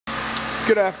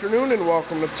Good afternoon and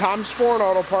welcome to Tom's Foreign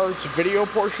Auto Parts video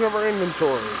portion of our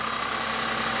inventory.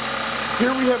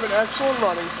 Here we have an excellent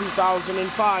running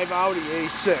 2005 Audi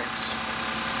A6.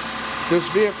 This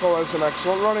vehicle has an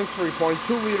excellent running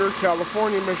 3.2 liter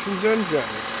California emissions engine.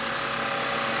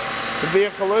 The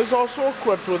vehicle is also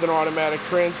equipped with an automatic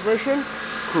transmission,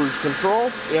 cruise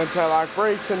control, anti-lock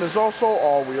brakes, and is also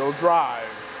all-wheel drive.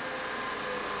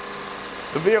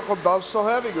 The vehicle does still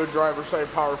have a good driver's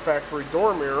side power factory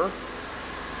door mirror,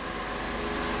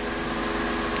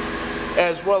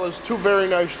 as well as two very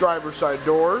nice driver's side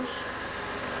doors.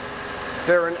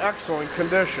 They're in excellent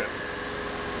condition.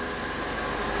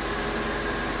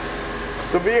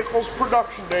 The vehicle's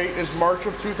production date is March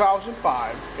of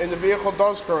 2005, and the vehicle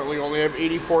does currently only have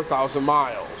 84,000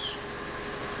 miles.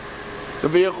 The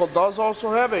vehicle does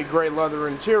also have a gray leather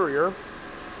interior,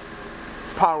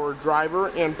 power driver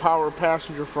and power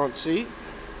passenger front seat,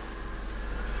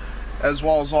 as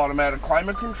well as automatic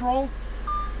climate control.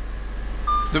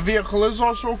 The vehicle is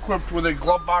also equipped with a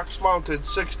glove box mounted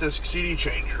 6-disc CD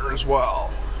changer as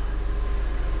well.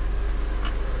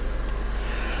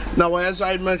 Now, as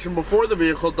I had mentioned before, the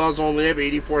vehicle does only have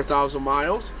 84,000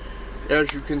 miles,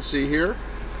 as you can see here.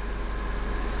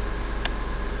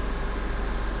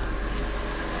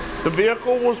 The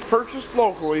vehicle was purchased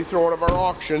locally through one of our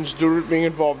auctions due to it being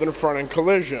involved in a front-end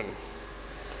collision.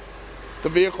 The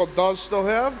vehicle does still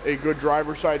have a good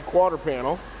driver's side quarter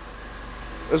panel,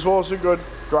 as well as a good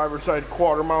driver's side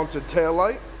quarter mounted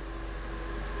taillight,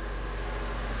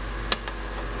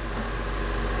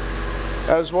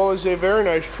 as well as a very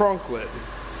nice trunk lid.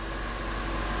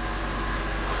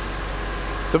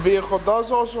 The vehicle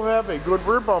does also have a good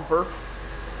rear bumper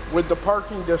with the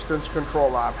parking distance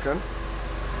control option.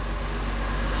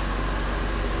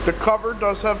 The cover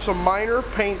does have some minor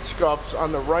paint scuffs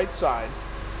on the right side,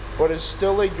 but is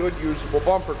still a good usable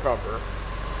bumper cover.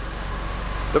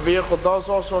 The vehicle does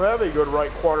also have a good right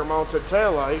quarter mounted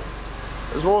taillight,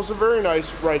 as well as a very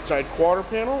nice right side quarter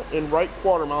panel and right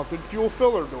quarter mounted fuel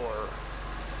filler door.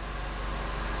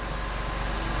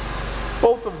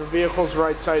 Both of the vehicle's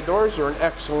right side doors are in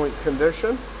excellent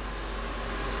condition,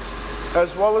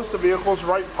 as well as the vehicle's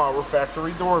right power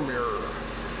factory door mirror.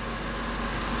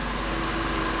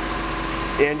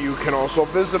 And you can also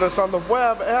visit us on the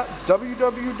web at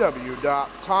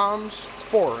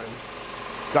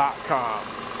www.tomsforeign.com.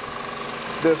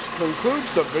 This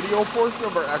concludes the video portion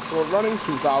of our excellent running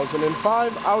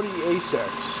 2005 Audi A6.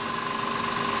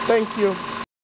 Thank you.